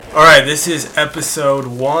Alright, this is episode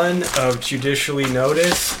 1 of Judicially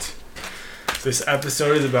Noticed. This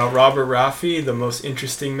episode is about Robert Rafii, the most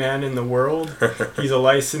interesting man in the world. He's a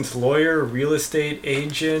licensed lawyer, real estate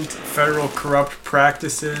agent, federal corrupt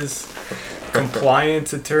practices,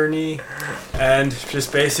 compliance attorney, and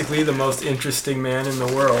just basically the most interesting man in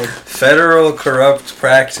the world. Federal corrupt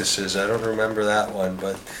practices. I don't remember that one,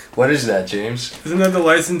 but what is that, James? Isn't that the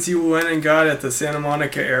license you went and got at the Santa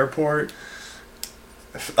Monica airport?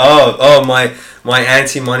 Oh, my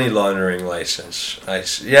anti-money laundering license.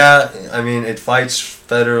 I mean, it fights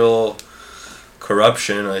federal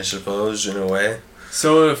corruption, I suppose, in a way.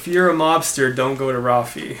 So if you're a mobster, don't go to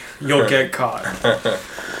Rafii. You'll get caught.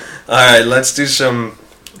 Alright, let's do some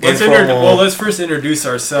let's first introduce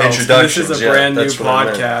ourselves. This is a brand new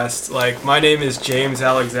podcast. My name is James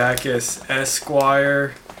Alexakis,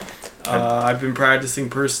 Esquire. I've been practicing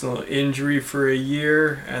personal injury for a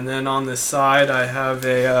year, and then on the side I have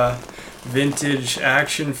a vintage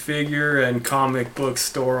action figure and comic book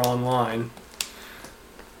store online.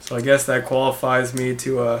 So I guess that qualifies me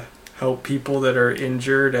to help people that are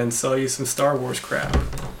injured and sell you some Star Wars crap.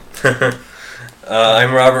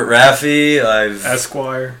 I'm Robert Rafii.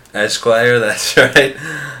 Esquire, that's right.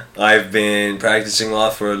 I've been practicing law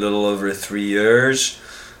for a little over 3 years.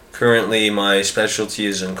 Currently, my specialty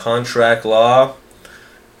is in contract law.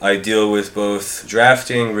 I deal with both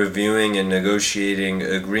drafting, reviewing, and negotiating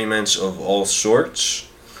agreements of all sorts.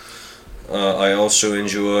 I also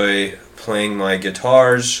enjoy playing my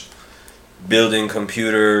guitars, building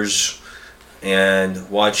computers, and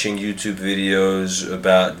watching YouTube videos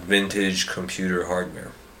about vintage computer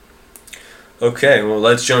hardware. Okay, well,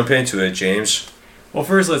 let's jump into it, James. Well,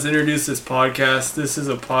 first, let's introduce this podcast. This is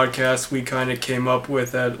a podcast we kind of came up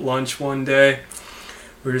with at lunch one day.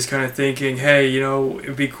 We're just kind of thinking, hey,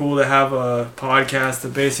 it'd be cool to have a podcast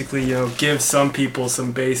that basically, gives some people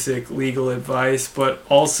some basic legal advice, but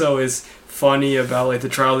also is funny about, the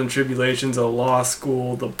trials and tribulations of law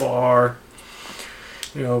school, the bar,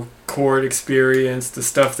 court experience, the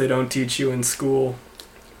stuff they don't teach you in school.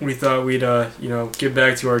 We thought we'd, give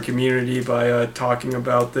back to our community by talking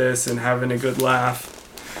about this and having a good laugh.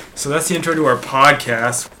 So that's the intro to our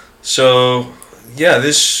podcast. So, yeah,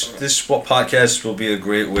 this podcast will be a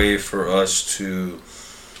great way for us to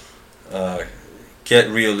get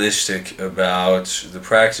realistic about the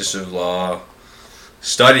practice of law,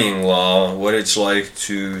 studying law, what it's like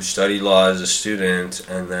to study law as a student,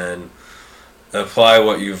 and then apply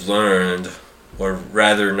what you've learned. Or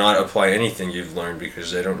rather, not apply anything you've learned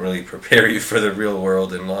because they don't really prepare you for the real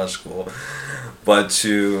world in law school. But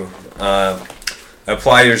to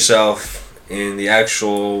apply yourself in the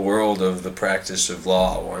actual world of the practice of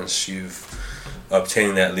law once you've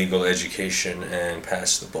obtained that legal education and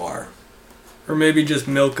passed the bar. Or maybe just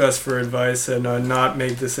milk us for advice and not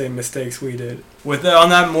make the same mistakes we did. On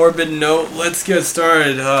that morbid note, let's get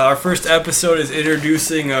started. Our first episode is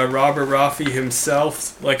introducing Robert Rafii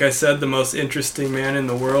himself. Like I said, the most interesting man in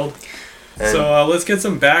the world. So let's get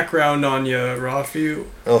some background on you, Rafii.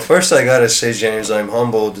 Well, first I gotta say, James, I'm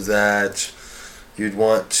humbled that you'd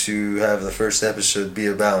want to have the first episode be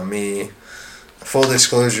about me. Full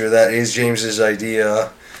disclosure, that is James's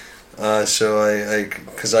idea.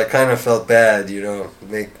 Because I kind of felt bad,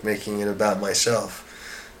 making it about myself.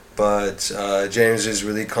 But James is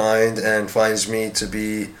really kind and finds me to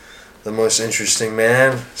be the most interesting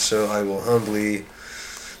man, so I will humbly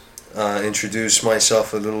introduce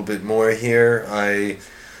myself a little bit more here. I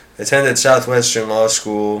attended Southwestern Law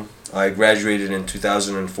School. I graduated in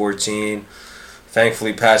 2014.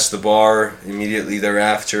 Thankfully passed the bar immediately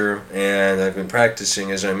thereafter, and I've been practicing,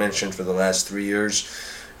 as I mentioned, for the last 3 years.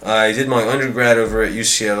 I did my undergrad over at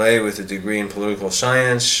UCLA with a degree in political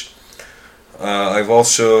science. I've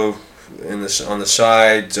also, on the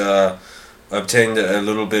side, obtained a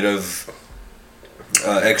little bit of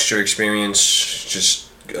extra experience just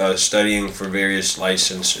studying for various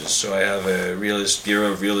licenses. So I have a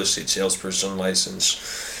Bureau of Real Estate Salesperson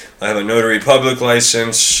license. I have a notary public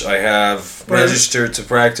license. I have registered to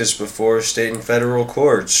practice before state and federal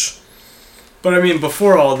courts. But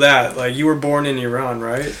before all that, you were born in Iran,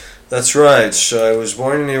 right? That's right. So I was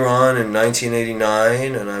born in Iran in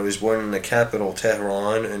 1989, and I was born in the capital,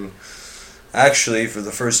 Tehran. And actually, for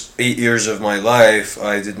the first 8 years of my life,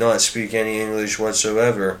 I did not speak any English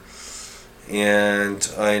whatsoever. And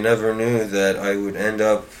I never knew that I would end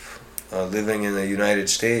up living in the United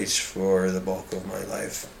States for the bulk of my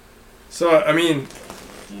life. So,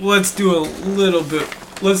 let's do a little bit...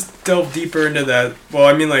 Let's delve deeper into that. Well,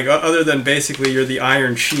 other than basically you're the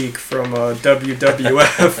Iron Sheik from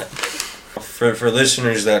WWF. For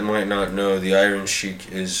listeners that might not know, the Iron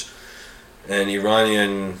Sheik is an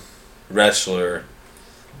Iranian wrestler,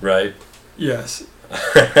 right? Yes.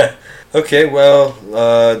 Okay, well,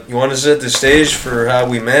 you want to set the stage for how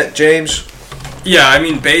we met, James? Yeah, I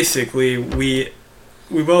mean, basically, we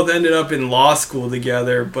both ended up in law school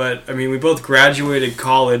together, but, I mean, we both graduated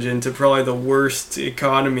college into probably the worst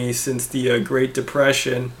economy since the Great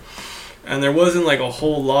Depression. And there wasn't, like, a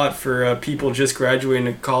whole lot for people just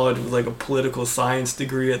graduating college with, like, a political science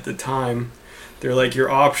degree at the time. They're like, your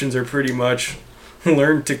options are pretty much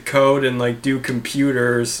learn to code and, like, do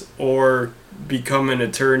computers, or become an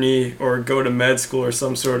attorney, or go to med school or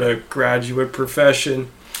some sort of graduate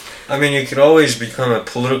profession. I mean, you could always become a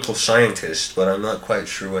political scientist, but I'm not quite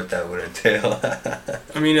sure what that would entail.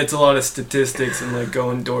 I mean, it's a lot of statistics and, like,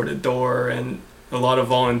 going door to door and a lot of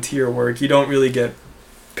volunteer work. You don't really get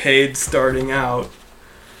paid starting out,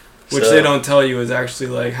 which they don't tell you is actually,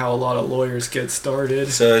 like, how a lot of lawyers get started.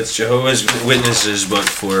 So it's Jehovah's Witnesses, but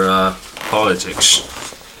for politics.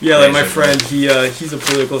 Yeah, like my friend, he's a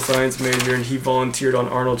political science major, and he volunteered on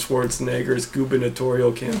Arnold Schwarzenegger's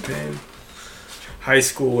gubernatorial campaign. High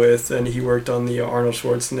school with, and he worked on the Arnold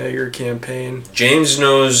Schwarzenegger campaign. James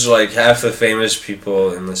knows like half the famous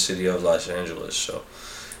people in the city of Los Angeles, so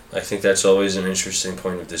I think that's always an interesting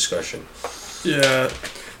point of discussion. Yeah.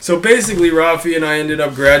 So basically, Rafii and I ended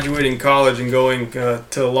up graduating college and going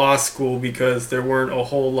to law school because there weren't a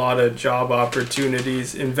whole lot of job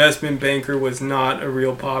opportunities. Investment banker was not a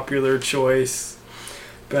real popular choice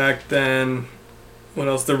back then. What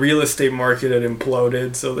else? The real estate market had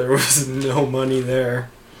imploded, so there was no money there.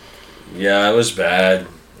 Yeah, it was bad.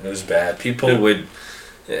 It was bad.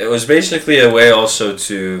 It was basically a way also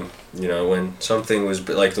to, you know, when something was,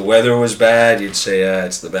 like the weather was bad, you'd say,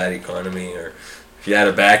 it's the bad economy. Or if you had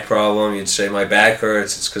a back problem, you'd say, my back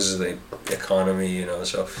hurts, it's because of the economy, you know.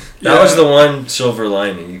 So that was the one silver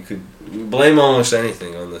lining. You could blame almost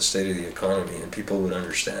anything on the state of the economy, and people would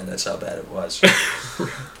understand that's how bad it was.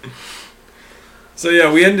 So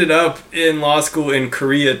yeah, we ended up in law school in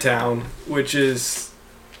Koreatown, which is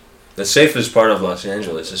the safest part of Los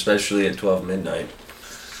Angeles, especially at 12 midnight.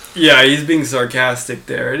 Yeah, he's being sarcastic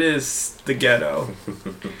there. It is the ghetto.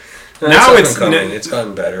 Now it's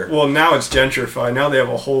gotten better. Well, now it's gentrified. Now they have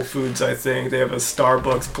a Whole Foods, I think. They have a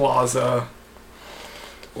Starbucks Plaza.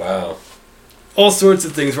 Wow. All sorts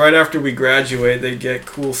of things. Right after we graduate, they get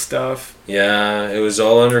cool stuff. Yeah, it was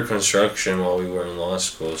all under construction while we were in law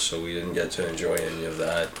school, so we didn't get to enjoy any of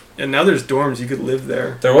that. And now there's dorms. You could live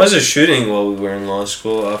there. There was a shooting while we were in law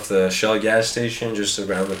school off the Shell gas station just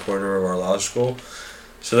around the corner of our law school.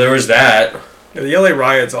 So there was that. Yeah, the LA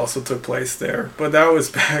riots also took place there, but that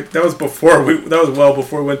was well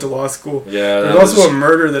before we went to law school. Yeah, there was also a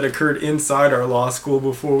murder that occurred inside our law school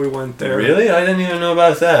before we went there. Really? I didn't even know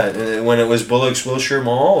about that. When it was Bullock's Wilshire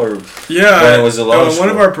Mall, or yeah, when it was a law school? One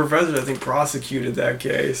of our professors, I think, prosecuted that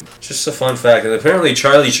case. Just a fun fact, and apparently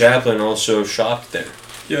Charlie Chaplin also shopped there.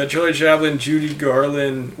 Yeah, Charlie Chaplin, Judy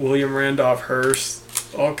Garland, William Randolph Hearst.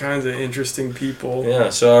 All kinds of interesting people. Yeah,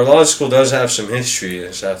 so our law school does have some history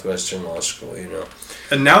in Southwestern Law School, you know.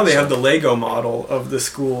 And now they have the Lego model of the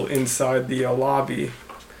school inside the lobby,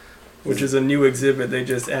 which is a new exhibit they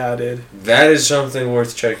just added. That is something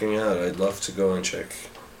worth checking out. I'd love to go and check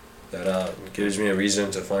that out. It gives me a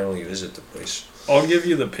reason to finally visit the place. I'll give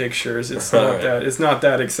you the pictures. It's not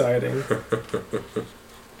that exciting.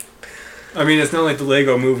 I mean, it's not like the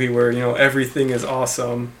Lego movie where, you know, everything is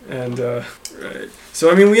awesome. And, right. So,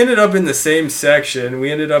 I mean, we ended up in the same section. We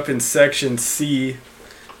ended up in Section C.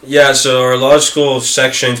 Yeah, so our law school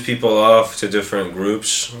sectioned people off to different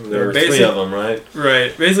groups. There were 3 of them, right?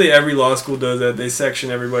 Right. Basically, every law school does that. They section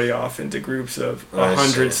everybody off into groups of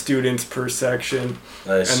 100 students per section.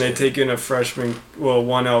 And they take in a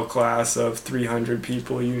 1L class of 300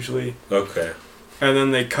 people usually. Okay. And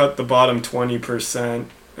then they cut the bottom 20%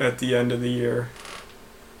 at the end of the year.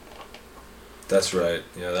 That's right.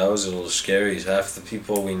 Yeah, that was a little scary. Half the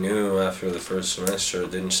people we knew after the first semester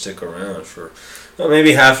didn't stick around for... Well,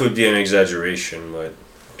 maybe half would be an exaggeration, but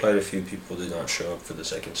quite a few people did not show up for the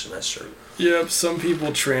second semester. Yep, some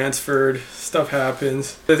people transferred. Stuff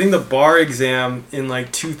happens. I think the bar exam in,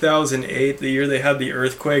 like, 2008, the year they had the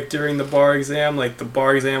earthquake during the bar exam, like, the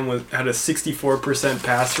bar exam had a 64%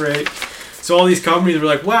 pass rate. So all these companies were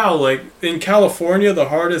like, wow, like, in California, the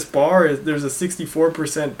hardest bar, there's a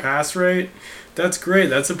 64% pass rate. That's great.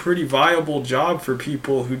 That's a pretty viable job for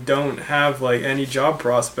people who don't have, like, any job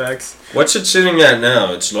prospects. What's it sitting at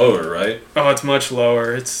now? It's lower, right? Oh, it's much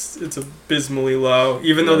lower. It's abysmally low,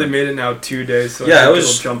 even though they made it now 2 days, so yeah, I think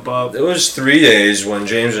it'll jump up. It was 3 days when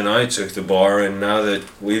James and I took the bar, and now that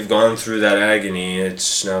we've gone through that agony,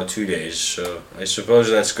 it's now 2 days. So I suppose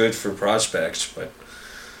that's good for prospects, but...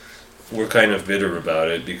 we're kind of bitter about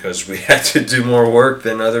it because we had to do more work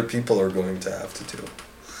than other people are going to have to do.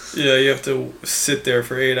 Yeah, you have to sit there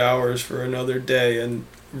for 8 hours for another day and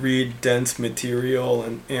read dense material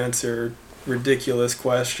and answer ridiculous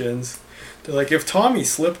questions. They're like, if Tommy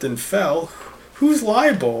slipped and fell, who's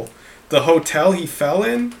liable? The hotel he fell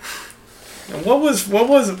in? And what was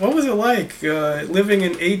it like living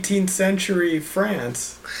in 18th century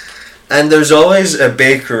France? And there's always a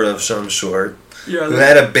baker of some sort who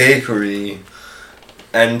had a bakery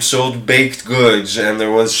and sold baked goods, and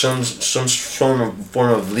there was some form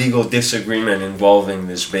of legal disagreement involving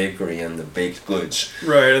this bakery and the baked goods.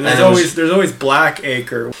 Right, and there's always Black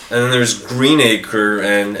Acre. And then there's Green Acre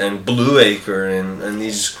and Blue Acre and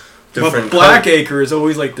these different. But Black Acre is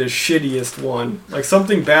always like the shittiest one. Like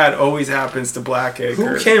something bad always happens to Black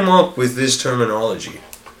Acre. Who came up with this terminology?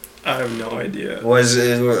 I have no idea.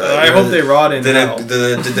 I hope they rot in hell.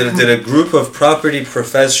 Did a group of property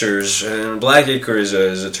professors, and Black Acre is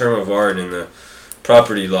a term of art in the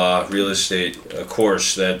property law, real estate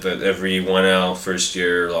course that every 1L first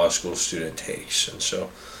year law school student takes. And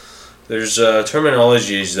so there's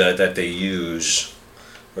terminologies that they use,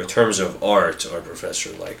 or terms of art, our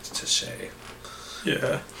professor liked to say.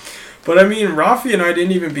 Yeah. But I mean, Rafii and I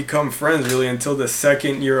didn't even become friends really until the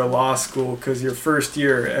second year of law school, because your first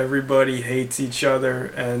year, everybody hates each other.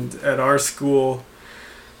 And at our school,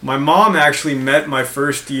 my mom actually met my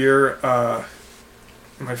first year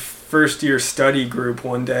study group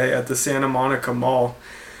one day at the Santa Monica Mall.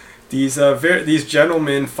 These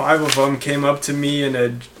gentlemen, 5 of them, came up to me in a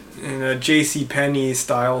JCPenney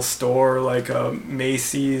style store, like a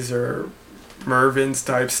Macy's or Mervyn's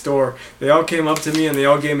type store. They all came up to me and they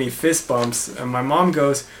all gave me fist bumps, and my mom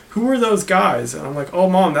goes, "Who were those guys?" And I'm like, "Oh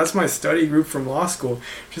Mom, that's my study group from law school."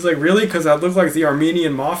 She's like, "Really? Because that looked like the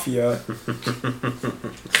Armenian Mafia."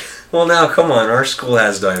 Well, now come on, our school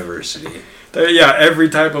has diversity. Yeah, every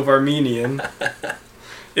type of Armenian.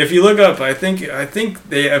 If you look up, I think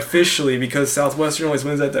they officially, because Southwestern always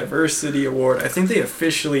wins that diversity award, I think they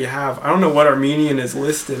officially have, I don't know what Armenian is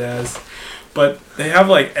listed as, but they have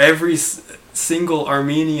like every single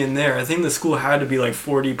Armenian there. I think the school had to be like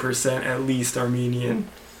 40% at least Armenian.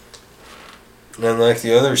 And like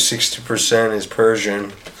the other 60% is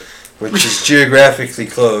Persian, which is geographically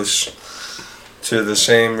close to the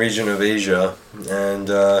same region of Asia. And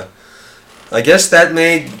I guess that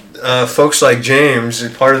made folks like James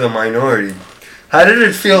part of the minority. How did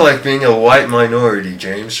it feel like being a white minority,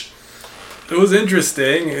 James? It was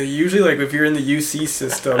interesting. Usually, like, if you're in the UC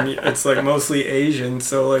system, it's, like, mostly Asian,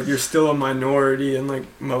 so, like, you're still a minority in, like,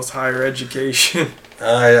 most higher education.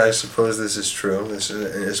 I suppose this is true,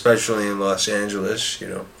 especially in Los Angeles, you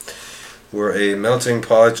know. We're a melting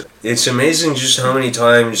pot. It's amazing just how many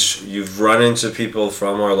times you've run into people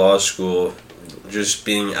from our law school just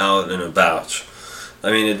being out and about.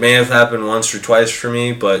 I mean, it may have happened once or twice for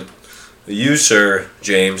me, but you, sir,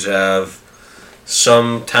 James, have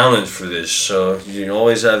some talent for this, so you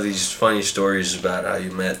always have these funny stories about how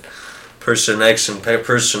you met person X and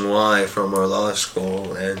person Y from our law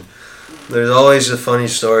school, and there's always a funny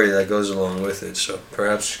story that goes along with it, so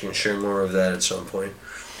perhaps you can share more of that at some point.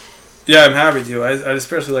 Yeah, I'm happy to. I'd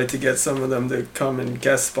especially like to get some of them to come and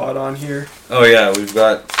guest spot on here. Oh yeah, we've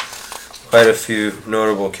got quite a few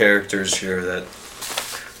notable characters here that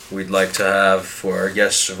we'd like to have for our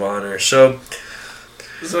guests of honor. So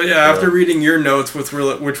yeah, after reading your notes, which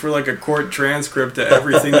were like a court transcript of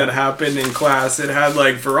everything that happened in class, it had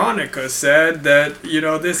like, Veronica said that, you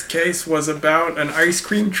know, this case was about an ice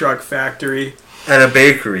cream truck factory. And a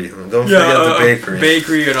bakery. Don't forget the bakery. A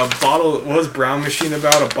bakery and a bottle. What was Brown Machine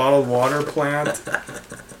about? A bottled water plant.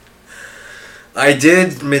 I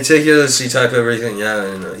did meticulously type everything. Yeah,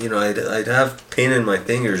 and you know, I'd have pain in my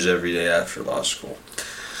fingers every day after law school.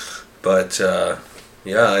 But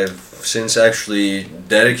yeah, I've since actually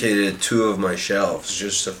dedicated 2 of my shelves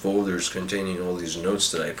just to folders containing all these notes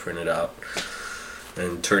that I printed out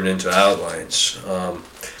and turned into outlines.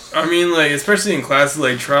 I mean, like, especially in classes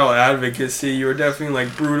like trial advocacy, you were definitely,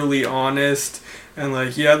 like, brutally honest, and,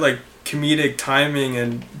 like, you had, like, comedic timing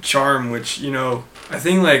and charm, which, you know, I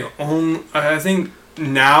think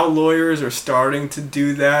now lawyers are starting to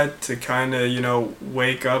do that to kind of, you know,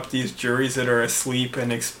 wake up these juries that are asleep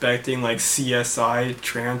and expecting, like, CSI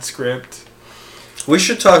transcript. We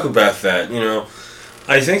should talk about that, you know.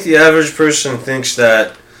 I think the average person thinks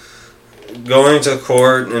that going to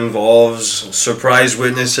court involves surprise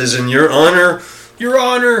witnesses, and Your Honor,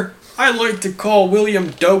 I'd like to call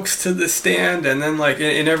William Dokes to the stand, and then, like,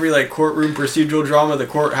 in every, like, courtroom procedural drama, the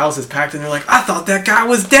courthouse is packed, and they're like, I thought that guy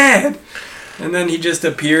was dead! And then he just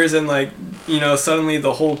appears and, like, suddenly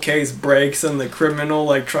the whole case breaks and the criminal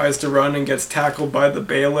like tries to run and gets tackled by the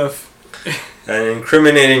bailiff. And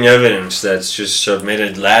incriminating evidence that's just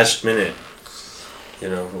submitted last minute.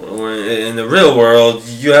 In the real world,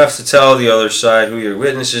 you have to tell the other side who your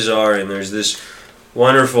witnesses are, and there's this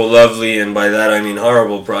wonderful, lovely, and by that I mean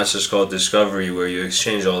horrible process called discovery, where you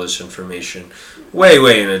exchange all this information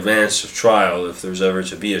way in advance of trial, if there's ever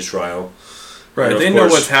to be a trial. Right, they know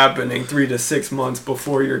what's happening 3 to 6 months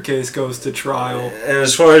before your case goes to trial. And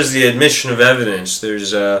as far as the admission of evidence,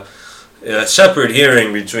 there's a separate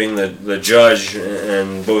hearing between the judge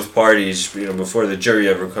and both parties, before the jury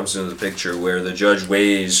ever comes into the picture, where the judge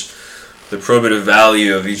weighs the probative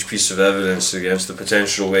value of each piece of evidence against the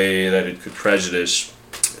potential way that it could prejudice,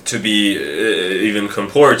 to be even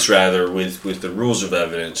comports rather with the rules of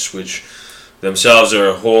evidence, which themselves are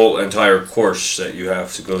a whole entire course that you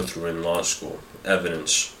have to go through in law school.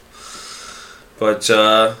 Evidence. But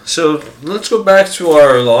so let's go back to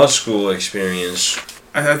our law school experience.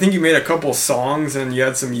 I think you made a couple songs and you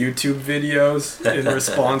had some YouTube videos in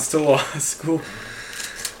response to law school.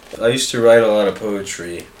 I used to write a lot of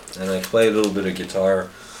poetry, and I play a little bit of guitar,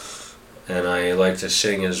 and I like to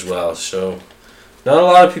sing as well. So not a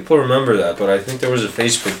lot of people remember that, but I think there was a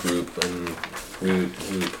Facebook group, and we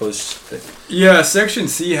would post things. Yeah, Section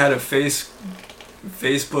C had a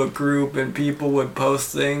Facebook group, and people would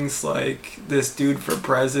post things like this dude for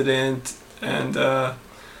president, and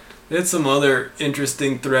they had some other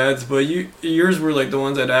interesting threads, but yours were like the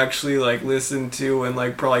ones I'd actually like listen to and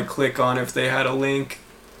like probably click on if they had a link.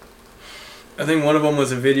 I think one of them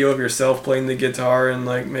was a video of yourself playing the guitar and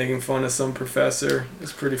like making fun of some professor.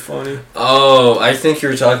 It's pretty funny. Oh, I think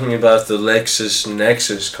you're talking about the Lexus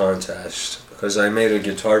Nexis contest, because I made a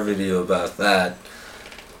guitar video about that.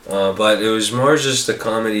 But it was more just a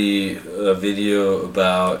comedy video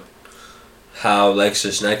about how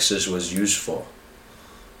Lexus Nexis was useful.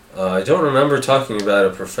 I don't remember talking about a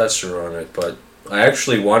professor on it, but I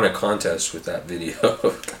actually won a contest with that video.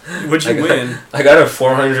 What'd you win? I got a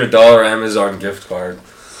 $400 Amazon gift card.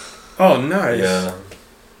 Oh, nice. Yeah.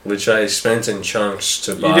 Which I spent in chunks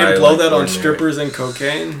to buy. You didn't blow that on strippers and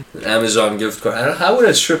cocaine? Amazon gift card. How would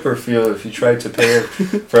a stripper feel if you tried to pay her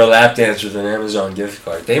for a lap dance with an Amazon gift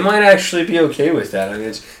card? They might actually be okay with that. I mean,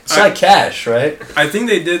 it's like cash, right? I think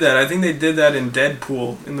they did that. I think they did that in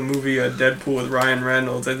Deadpool, in the movie Deadpool with Ryan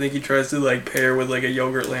Reynolds. I think he tries to like pay her with like a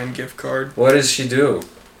Yogurtland gift card. What does she do?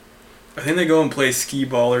 I think they go and play skee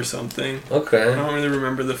ball or something. Okay. I don't really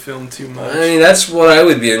remember the film too much. I mean, that's what I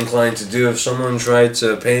would be inclined to do if someone tried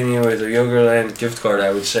to pay me with a Yogurland gift card.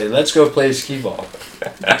 I would say, let's go play skee ball.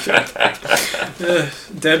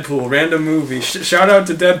 Deadpool, random movie. Shout out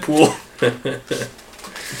to Deadpool.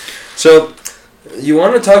 So, you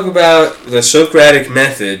want to talk about the Socratic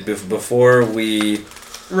method before we...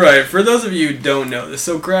 Right, for those of you who don't know, the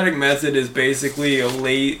Socratic method is basically a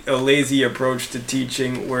lazy approach to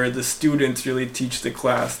teaching where the students really teach the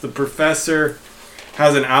class. The professor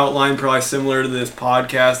has an outline probably similar to this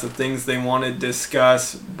podcast of things they want to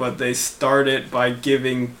discuss, but they start it by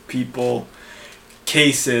giving people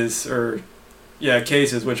cases,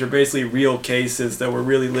 which are basically real cases that were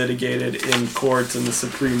really litigated in courts in the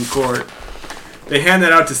Supreme Court. They hand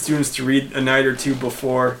that out to students to read a night or two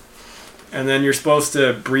before. And then you're supposed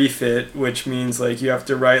to brief it, which means like you have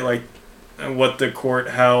to write like what the court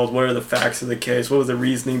held, what are the facts of the case, what was the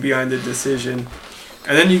reasoning behind the decision.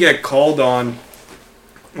 And then you get called on.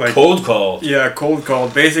 Like, cold called. Yeah, cold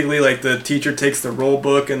called. Basically like the teacher takes the roll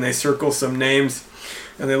book and they circle some names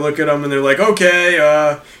and they look at them and they're like,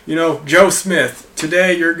 okay, Joe Smith,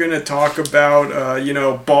 today you're going to talk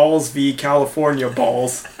about, balls v. California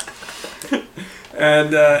balls.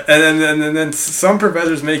 And then some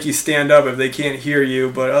professors make you stand up if they can't hear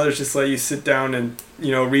you, but others just let you sit down and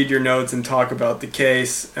read your notes and talk about the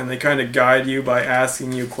case, and they kind of guide you by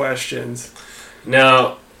asking you questions.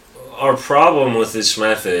 Now, our problem with this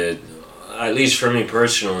method, at least for me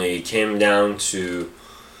personally, came down to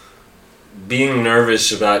being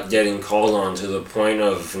nervous about getting called on to the point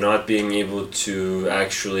of not being able to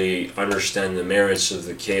actually understand the merits of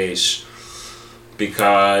the case.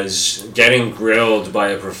 Because getting grilled by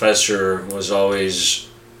a professor was always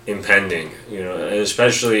impending,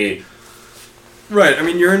 especially... Right, I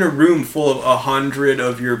mean, you're in a room full of 100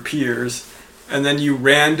 of your peers, and then you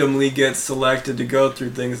randomly get selected to go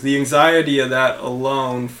through things. The anxiety of that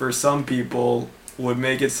alone, for some people, would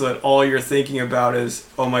make it so that all you're thinking about is,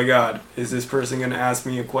 oh my god, is this person going to ask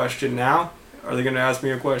me a question now? Are they going to ask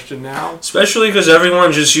me a question now? Especially because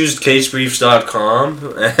everyone just used casebriefs.com,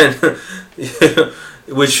 and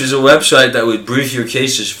which is a website that would brief your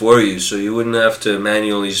cases for you, so you wouldn't have to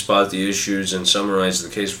manually spot the issues and summarize the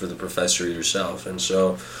case for the professor yourself. And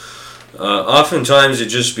so oftentimes it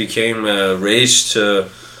just became a race to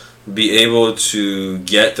be able to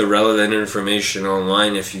get the relevant information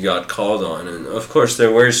online if you got called on. And of course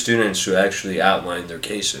there were students who actually outlined their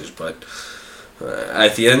cases, but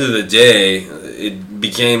at the end of the day, it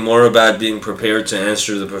became more about being prepared to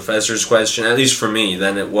answer the professor's question, at least for me,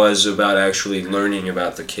 than it was about actually learning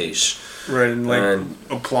about the case. Right, and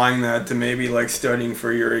applying that to maybe studying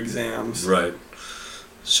for your exams. Right.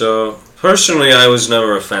 So, personally, I was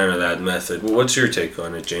never a fan of that method. What's your take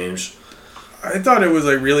on it, James? I thought it was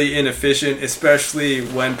really inefficient, especially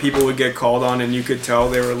when people would get called on and you could tell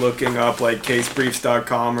they were looking up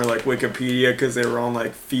casebriefs.com or Wikipedia because they were on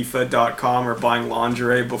FIFA.com or buying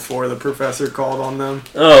lingerie before the professor called on them.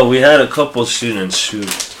 Oh, we had a couple students who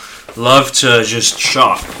loved to just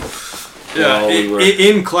shop. Yeah,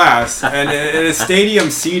 in class and in a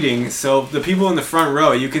stadium seating, so the people in the front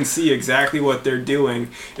row, you can see exactly what they're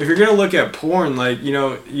doing. If you're gonna look at porn,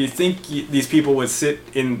 you think these people would sit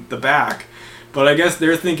in the back. But I guess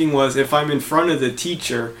their thinking was, if I'm in front of the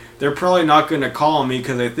teacher, they're probably not going to call me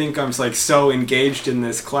because I think I'm so engaged in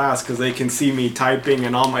this class because they can see me typing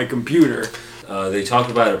and on my computer. They talk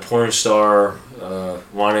about a porn star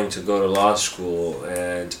wanting to go to law school,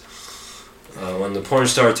 and when the porn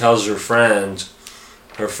star tells her friend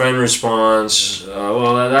responds,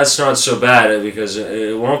 well, that's not so bad because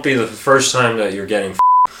it won't be the first time that you're getting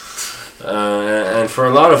and for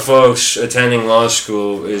a lot of folks, attending law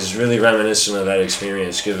school is really reminiscent of that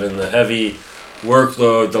experience, given the heavy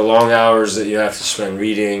workload, the long hours that you have to spend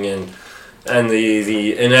reading, and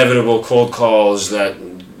the inevitable cold calls that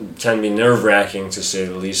can be nerve-wracking, to say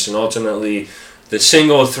the least, and ultimately the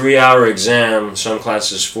single 3-hour exam, some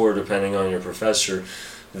classes 4 depending on your professor,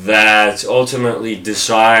 that ultimately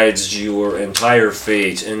decides your entire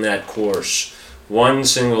fate in that course. One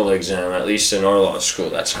single exam, at least in our law school,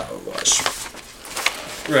 that's how it was.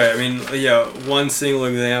 Right, one single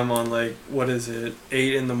exam on 8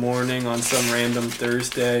 in the morning on some random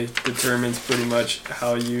Thursday determines pretty much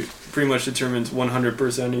determines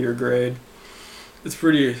 100% of your grade. It's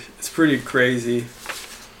pretty crazy.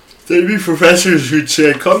 There'd be professors who'd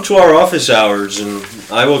say, come to our office hours, and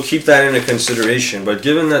I will keep that into consideration. But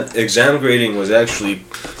given that exam grading was actually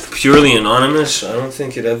purely anonymous, I don't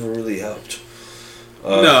think it ever really helped.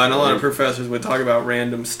 No, and a lot of professors would talk about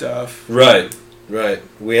random stuff. Right.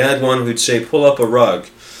 We had one who'd say, pull up a rug,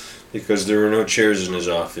 because there were no chairs in his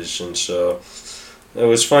office, and so it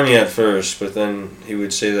was funny at first, but then he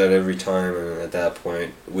would say that every time, and at that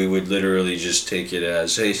point, we would literally just take it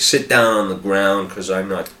as, hey, sit down on the ground, because I'm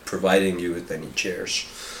not providing you with any chairs.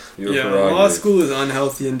 Law school is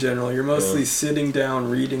unhealthy in general. You're mostly sitting down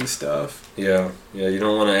reading stuff. Yeah, you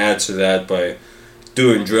don't want to add to that by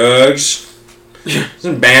doing drugs. It's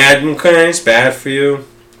bad, okay? It's bad for you.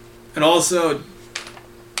 And also,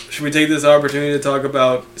 should we take this opportunity to talk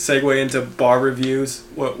about, segue into bar reviews?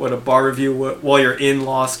 What a bar review while you're in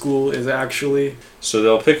law school is actually? So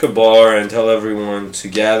they'll pick a bar and tell everyone to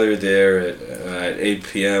gather there at 8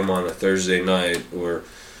 p.m. on a Thursday night, or...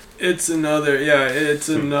 It's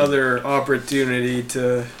another opportunity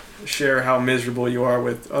to share how miserable you are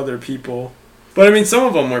with other people. But some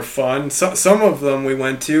of them were fun. Some of them we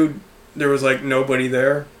went to, there was nobody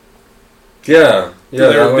there. Yeah. They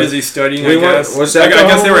were busy studying, I guess. I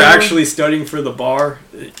guess they were actually studying for the bar.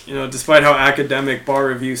 Despite how academic bar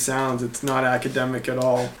review sounds, it's not academic at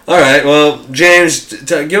all. All right, well, James,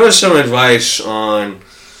 give us some advice on,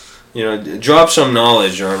 drop some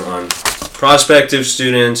knowledge on prospective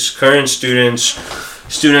students, current students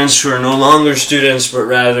who are no longer students, but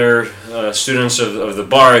rather students of the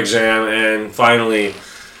bar exam, and finally,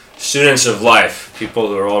 students of life, people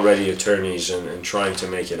who are already attorneys and trying to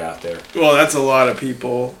make it out there. Well, that's a lot of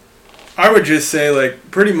people. I would just say,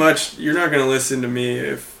 pretty much, you're not going to listen to me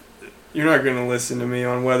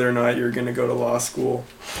on whether or not you're going to go to law school.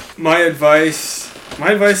 My advice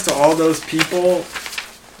to all those people,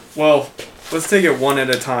 well, let's take it one at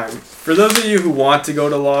a time. For those of you who want to go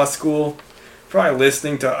to law school, probably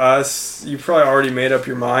listening to us, you probably already made up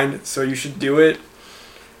your mind, so you should do it.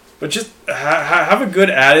 But just have a good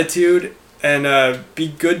attitude and be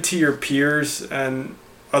good to your peers and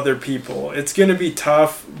other people. It's going to be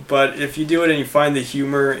tough, but if you do it and you find the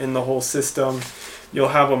humor in the whole system, you'll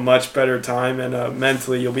have a much better time, and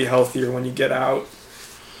mentally you'll be healthier when you get out.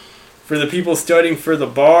 For the people studying for the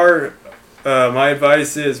bar, my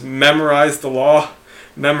advice is memorize the law.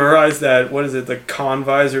 Memorize that, the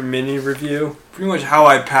Convisor mini review. Pretty much how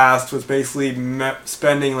I passed was basically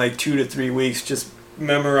spending 2 to 3 weeks just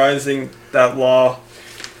memorizing that law,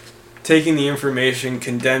 taking the information,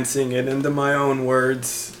 condensing it into my own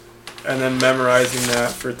words, and then memorizing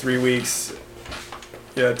that for 3 weeks.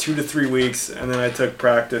 Yeah, 2 to 3 weeks, and then I took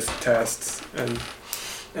practice tests, and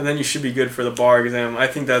then you should be good for the bar exam. I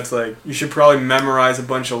think that's like, you should probably memorize a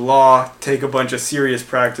bunch of law, take a bunch of serious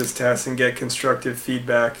practice tests, and get constructive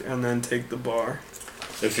feedback, and then take the bar.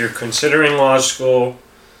 If you're considering law school,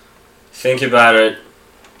 think about it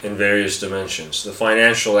in various dimensions. The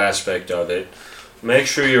financial aspect of it. Make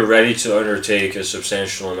sure you're ready to undertake a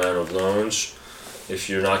substantial amount of loans. If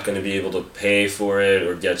you're not going to be able to pay for it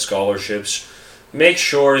or get scholarships, make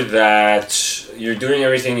sure that you're doing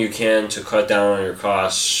everything you can to cut down on your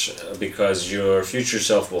costs, because your future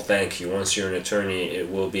self will thank you. Once you're an attorney,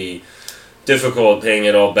 it will be difficult paying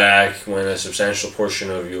it all back when a substantial portion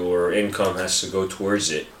of your income has to go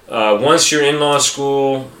towards it. Once you're in law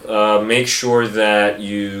school, make sure that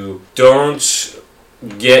you don't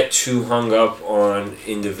get too hung up on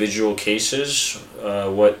individual cases.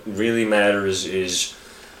 What really matters is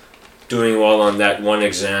doing well on that one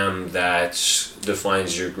exam that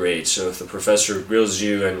defines your grade. So if the professor grills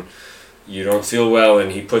you and you don't feel well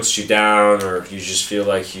and he puts you down, or you just feel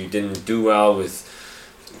like you didn't do well with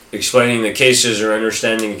explaining the cases or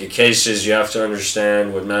understanding the cases, you have to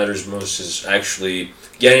understand what matters most is actually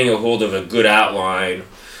getting a hold of a good outline,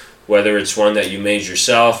 whether it's one that you made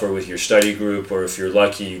yourself or with your study group, or if you're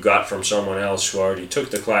lucky you got from someone else who already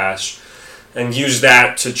took the class, and use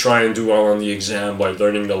that to try and do well on the exam by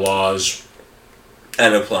learning the laws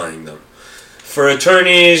and applying them. For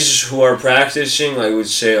attorneys who are practicing, I would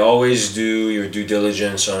say always do your due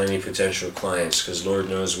diligence on any potential clients, because Lord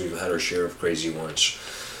knows we've had our share of crazy ones.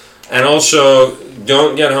 And also,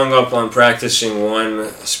 don't get hung up on practicing one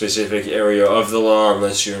specific area of the law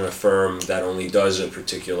unless you're in a firm that only does a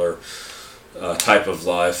particular type of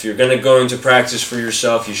law. If you're going to go into practice for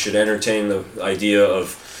yourself, you should entertain the idea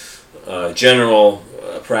of general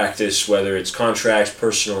practice, whether it's contracts,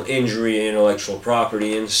 personal injury, intellectual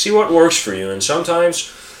property, and see what works for you. And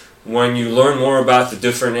sometimes when you learn more about the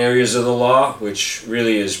different areas of the law, which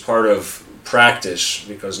really is part of practice,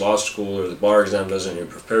 because law school or the bar exam doesn't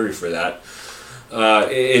prepare you for that,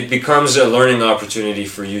 it becomes a learning opportunity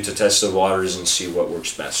for you to test the waters and see what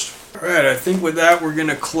works best. All right, I think with that we're going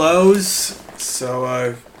to close.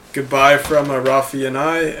 So goodbye from Rafii and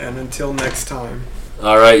I, and until next time.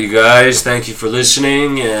 All right, you guys, thank you for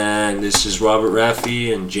listening, and this is Robert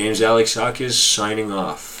Rafii and James Alexakis signing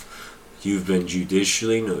off. You've been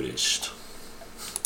judicially noticed.